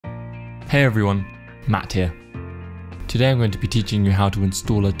Hey everyone, Matt here. Today I'm going to be teaching you how to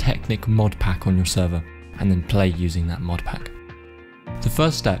install a Technic Modpack on your server and then play using that modpack. The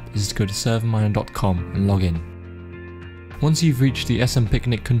first step is to go to ServerMiner.com and log in. Once you've reached the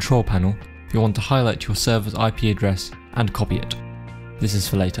SMpicnic control panel, you'll want to highlight your server's IP address and copy it. This is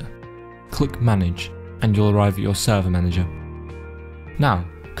for later. Click Manage and you'll arrive at your server manager. Now,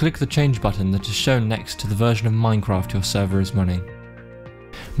 click the change button that is shown next to the version of Minecraft your server is running.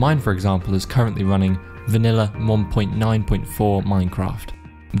 Mine, for example, is currently running vanilla 1.9.4 Minecraft.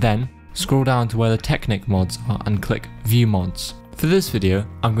 Then, scroll down to where the Technic mods are and click View Mods. For this video,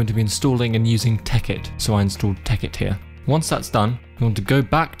 I'm going to be installing and using Techit, so I installed Techit here. Once that's done, you want to go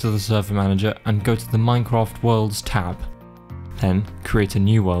back to the server manager and go to the Minecraft Worlds tab. Then, create a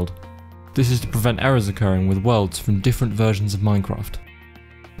new world. This is to prevent errors occurring with worlds from different versions of Minecraft.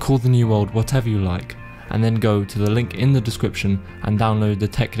 Call the new world whatever you like, and then go to the link in the description and download the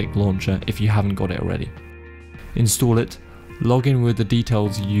Technic launcher if you haven't got it already. Install it, log in with the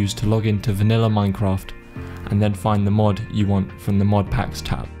details you used to log into vanilla Minecraft, and then find the mod you want from the Modpacks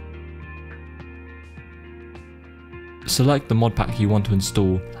tab. Select the modpack you want to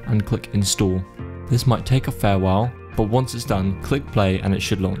install and click Install. This might take a fair while, but once it's done, click play and it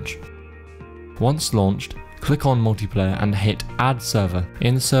should launch. Once launched, click on multiplayer and hit Add Server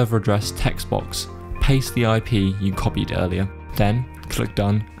in the server address text box. Paste the IP you copied earlier, then click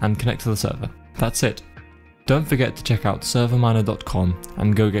Done and connect to the server. That's it. Don't forget to check out ServerMiner.com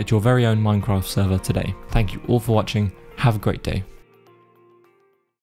and go get your very own Minecraft server today. Thank you all for watching, have a great day.